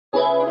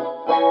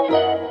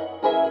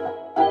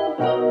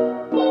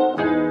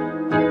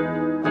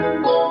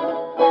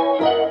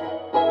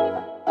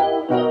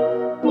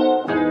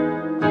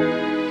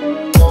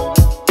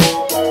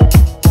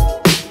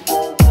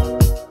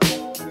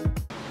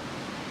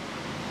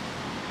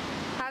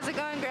it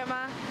going,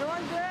 Grandma?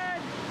 Doing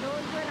good.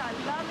 Doing good. I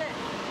love it.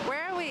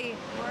 Where are we?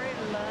 We're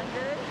in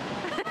London.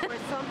 Or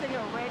something,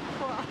 a Red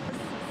Cross,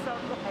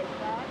 something like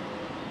that.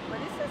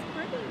 But it's just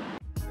pretty.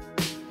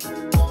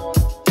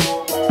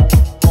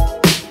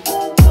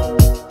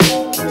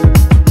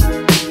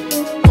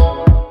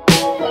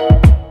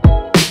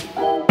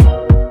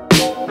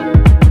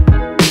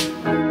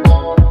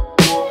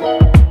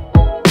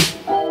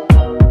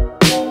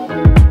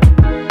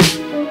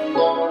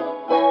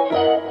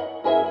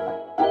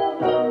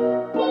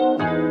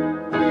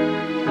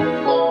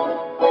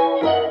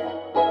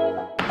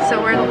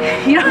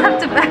 You don't have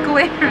to back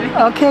away from me.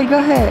 Okay, go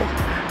ahead.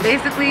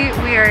 Basically,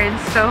 we are in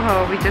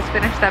Soho. We just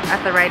finished up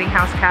at the Writing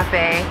House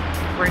Cafe.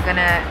 We're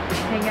gonna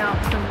hang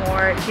out some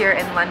more here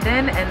in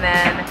London, and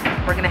then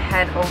we're gonna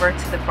head over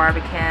to the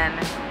Barbican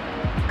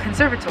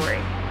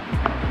Conservatory.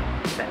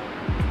 So.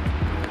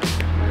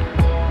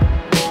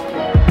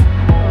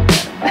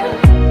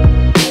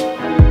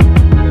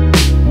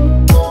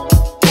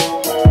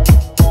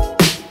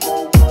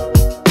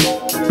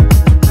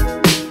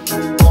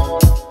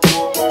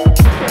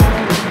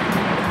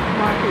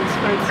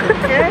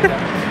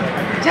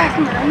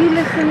 Jasmine, are you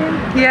listening?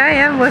 Yeah, I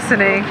am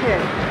listening.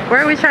 Okay. Where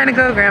are we trying to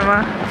go,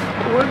 Grandma?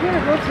 We're gonna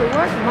go to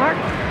what? Mark?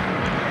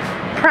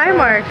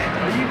 Primark.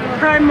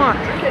 Primark.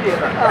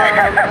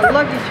 A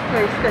luggage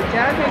place. Because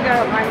Jasmine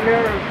got on my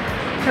nerve.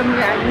 Tell me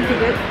I need to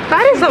get.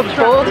 That is a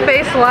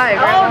bold-faced lie,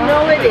 Grandma. Oh,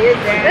 no, it is.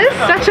 This is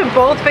such a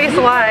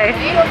bold-faced lie.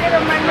 You don't get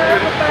on my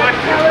nerve about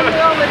telling me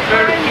all the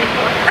time.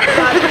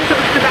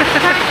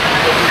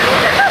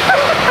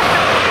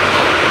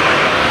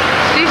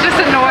 She's just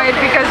annoyed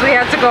because we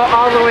had to go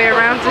all the way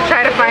around to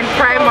try to find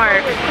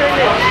Primark.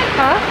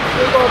 Huh?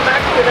 We'll go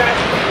back to that.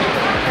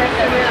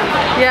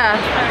 Yeah.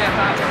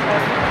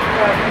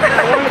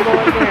 I want to go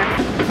in there.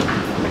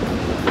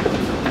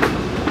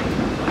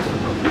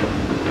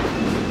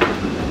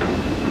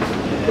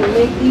 You can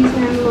make these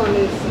handle on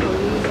these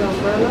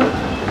umbrellas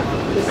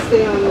to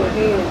stay on your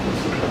hand.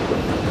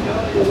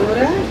 You know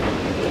that?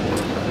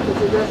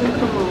 Because it doesn't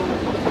come on.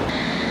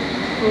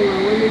 Hold on,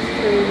 when this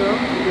turns off,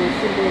 you're going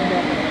to go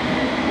back.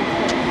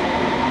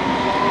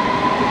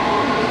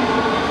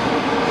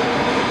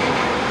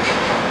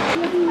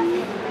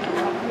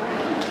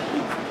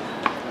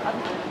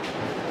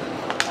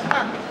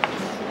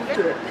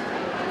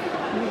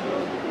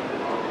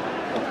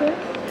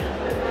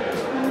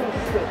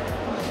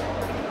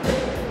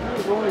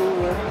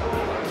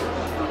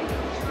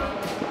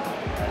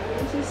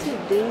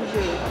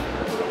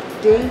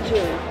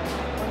 Danger.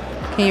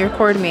 Can you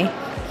record me?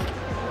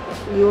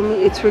 You want me?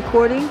 It's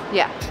recording?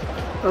 Yeah.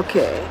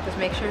 Okay. Just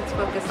make sure it's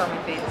focused on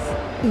my face.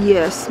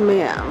 Yes,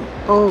 ma'am.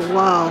 Oh,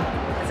 wow.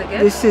 Is it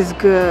good? This is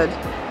good.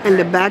 And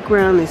the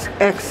background is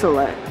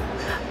excellent.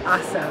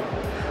 Awesome.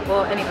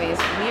 Well, anyways,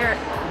 we are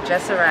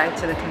just arrived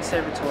to the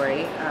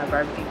conservatory,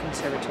 Barbican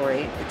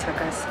Conservatory. It took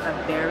us a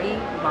very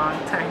long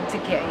time to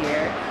get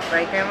here.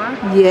 Right, Grandma?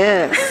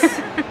 Yes.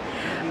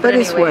 But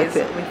anyways, it's worth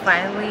it. We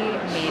finally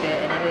made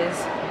it, and it is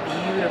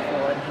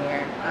beautiful in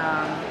here.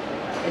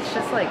 It's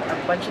just like a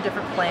bunch of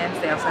different plants.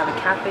 They also have a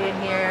cafe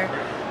in here,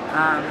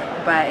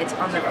 but it's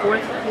on the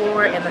 4th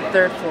floor and the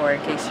 3rd floor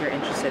in case you're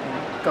interested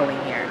in going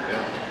here.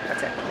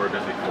 That's it. We're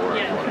busy for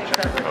lunch.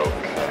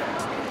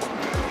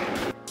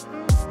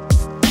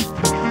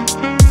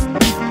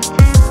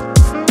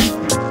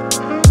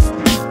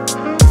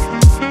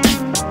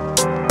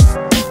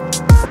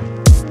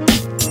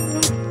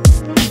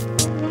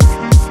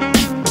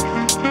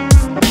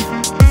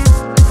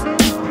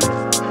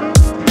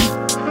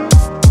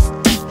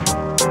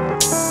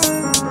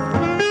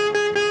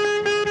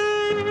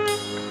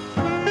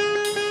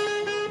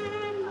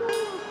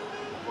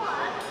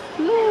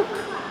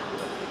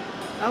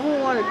 I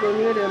won't want to go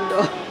near them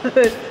though.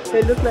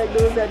 They look like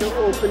those that don't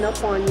open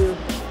up on you.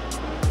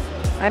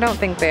 I don't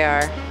think they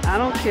are. I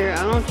don't care.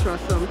 I don't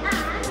trust them.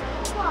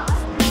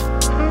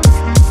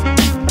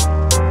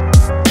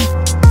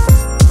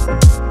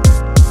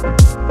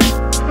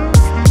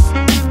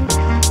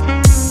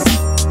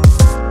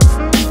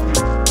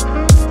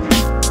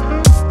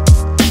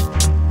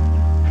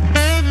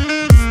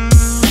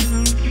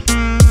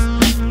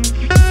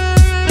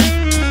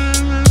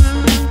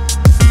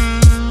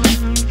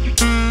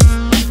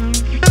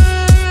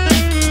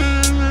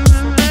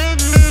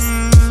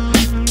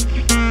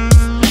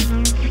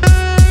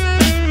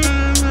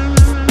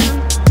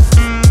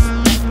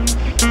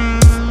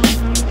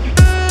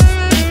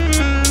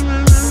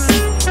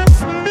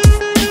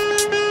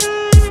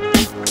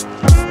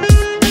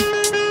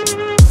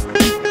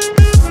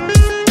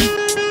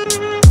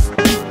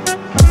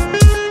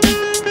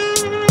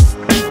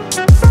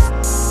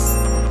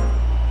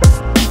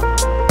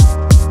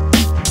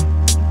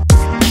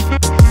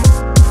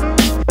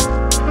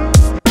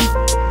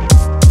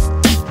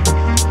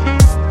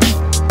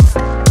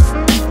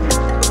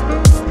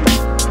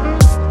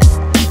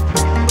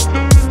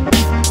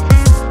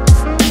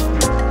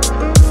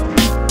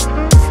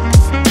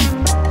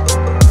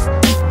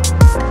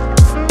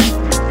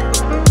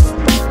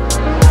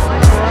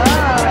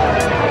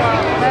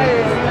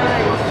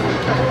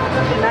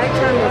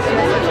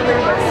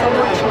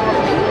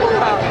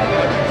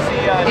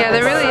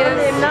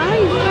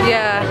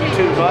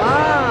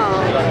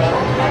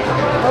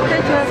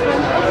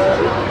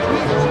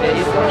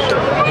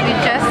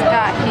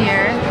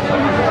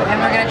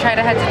 try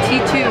to head to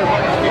T2.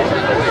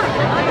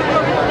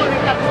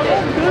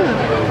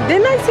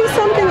 Didn't I see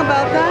something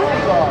about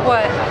that?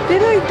 What?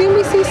 Didn't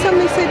we see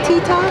something that said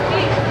T-top?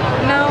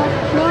 No,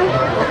 No?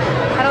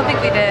 I don't think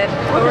we did.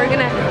 But we're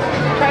gonna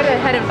try to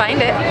head and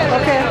find it.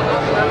 Okay.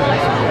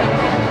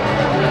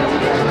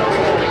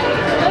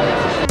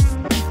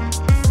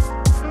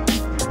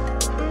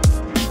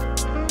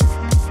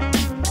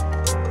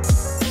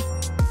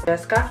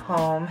 Just got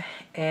home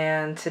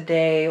and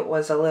today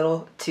was a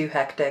little too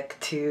hectic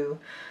to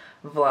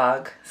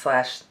vlog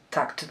slash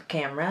talk to the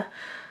camera.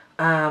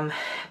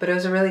 But it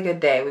was a really good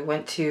day. We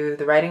went to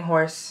the Riding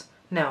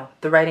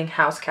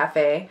House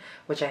Cafe,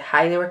 which I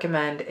highly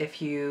recommend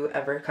if you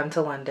ever come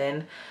to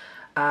London.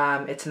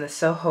 It's in the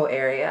Soho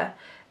area.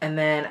 And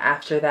then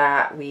after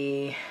that,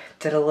 we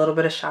did a little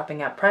bit of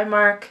shopping at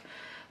Primark,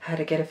 had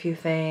to get a few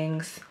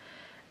things.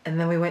 And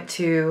then we went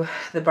to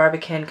the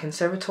Barbican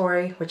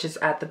Conservatory, which is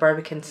at the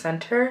Barbican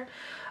Center.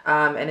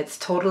 And it's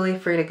totally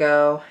free to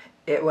go.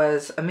 It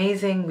was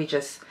amazing. We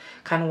just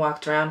kind of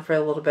walked around for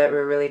a little bit. We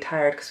were really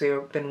tired because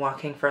we've been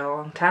walking for a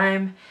long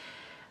time.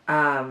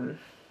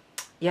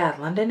 Yeah,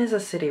 London is a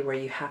city where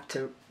you have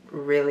to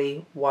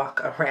really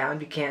walk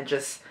around. You can't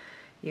just,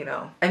 you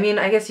know, I mean,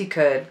 I guess you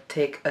could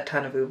take a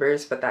ton of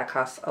Ubers, but that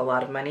costs a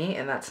lot of money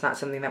and that's not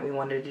something that we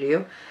wanted to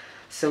do.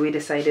 So we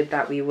decided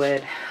that we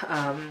would,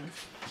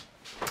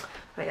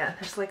 but yeah,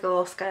 there's like a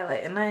little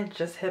skylight and I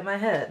just hit my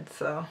head,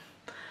 so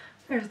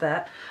there's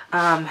that.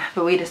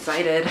 But we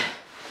decided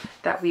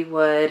that we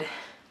would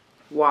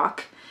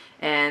walk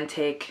and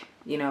take,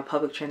 you know,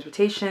 public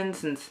transportation,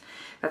 since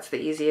that's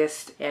the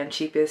easiest and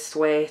cheapest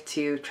way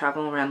to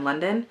travel around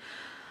London.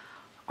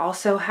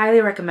 Also, highly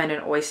recommend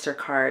an Oyster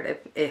card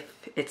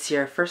if it's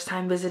your first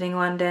time visiting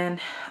London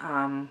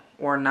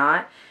or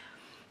not.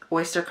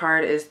 Oyster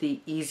card is the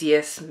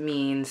easiest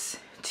means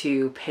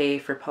to pay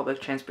for public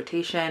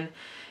transportation.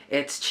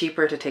 It's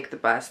cheaper to take the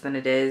bus than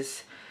it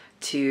is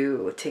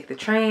to take the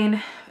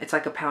train. It's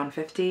like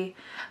 £1.50.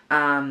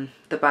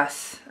 The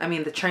bus, I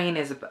mean, the train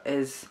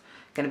is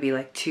gonna be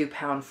like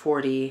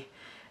 £2.40,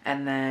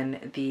 and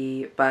then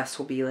the bus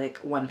will be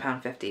like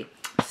 £1.50.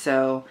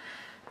 So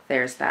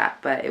there's that.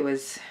 But it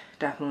was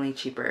definitely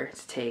cheaper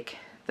to take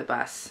the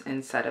bus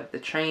instead of the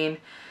train.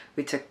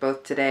 We took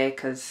both today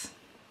because,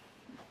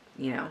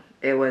 you know,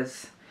 it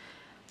was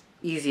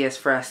easiest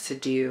for us to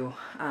do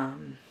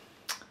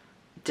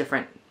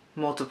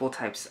multiple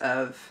types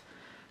of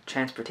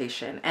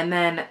transportation. And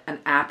then an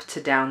app to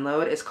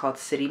download is called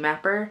City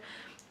Mapper.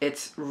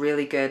 It's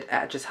really good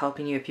at just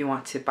helping you if you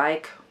want to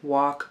bike,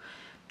 walk,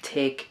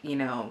 take, you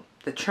know,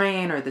 the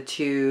train or the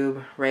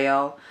tube,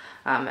 rail,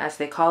 as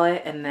they call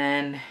it, and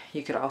then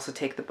you could also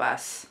take the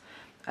bus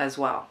as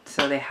well.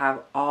 So they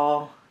have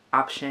all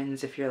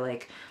options if you're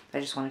like, I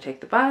just want to take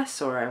the bus,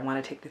 or I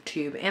want to take the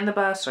tube and the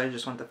bus, or I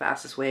just want the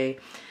fastest way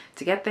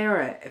to get there,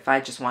 or if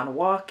I just want to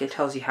walk. It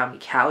tells you how many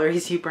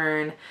calories you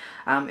burn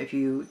if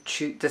you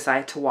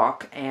decide to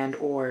walk and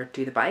or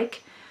do the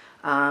bike.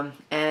 And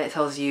it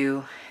tells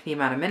you the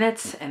amount of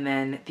minutes and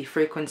then the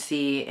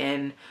frequency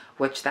in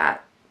which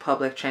that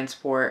public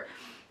transport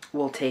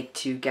will take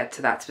to get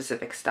to that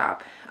specific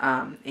stop.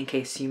 In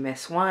case you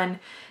miss one,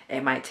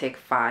 it might take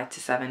 5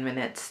 to 7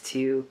 minutes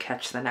to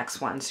catch the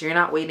next one. So you're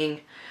not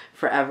waiting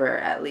forever,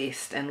 at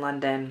least in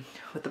London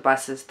with the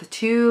buses. The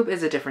tube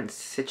is a different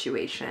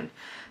situation.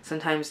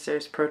 Sometimes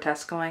there's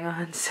protests going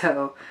on,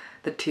 so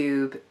the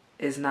tube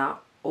is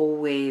not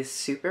always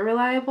super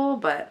reliable,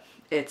 but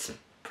it's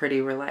pretty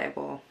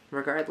reliable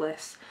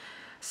regardless.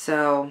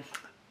 So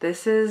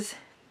this is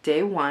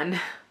day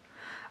one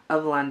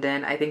of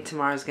London. I think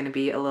tomorrow's going to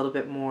be a little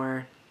bit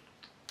more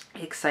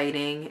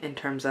exciting in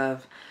terms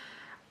of,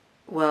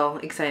 well,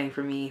 exciting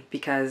for me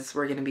because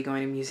we're going to be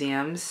going to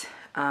museums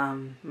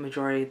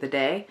majority of the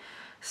day.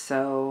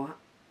 So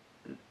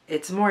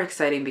it's more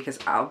exciting because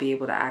I'll be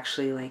able to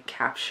actually like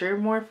capture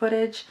more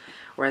footage,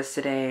 whereas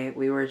today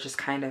we were just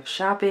kind of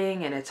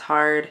shopping, and it's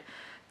hard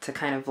to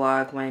kind of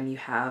vlog when you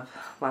have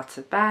lots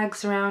of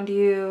bags around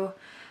you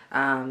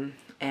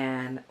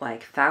and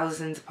like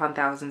thousands upon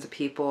thousands of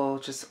people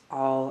just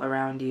all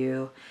around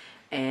you,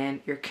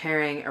 and you're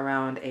carrying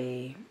around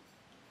a,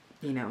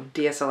 you know,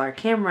 DSLR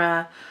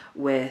camera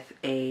with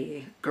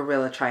a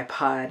gorilla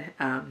tripod.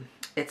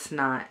 It's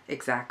not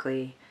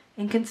exactly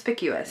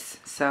inconspicuous,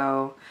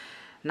 so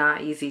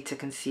not easy to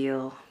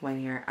conceal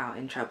when you're out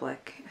in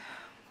public,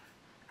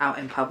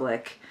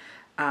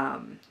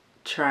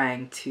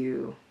 trying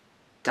to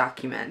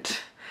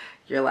document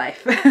your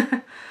life.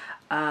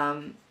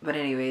 But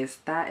anyways,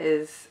 that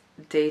is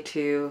day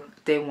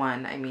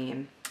one, I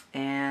mean,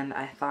 and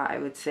I thought I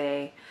would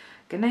say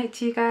good night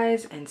to you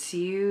guys and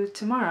see you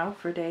tomorrow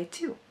for day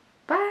 2.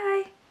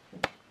 Bye!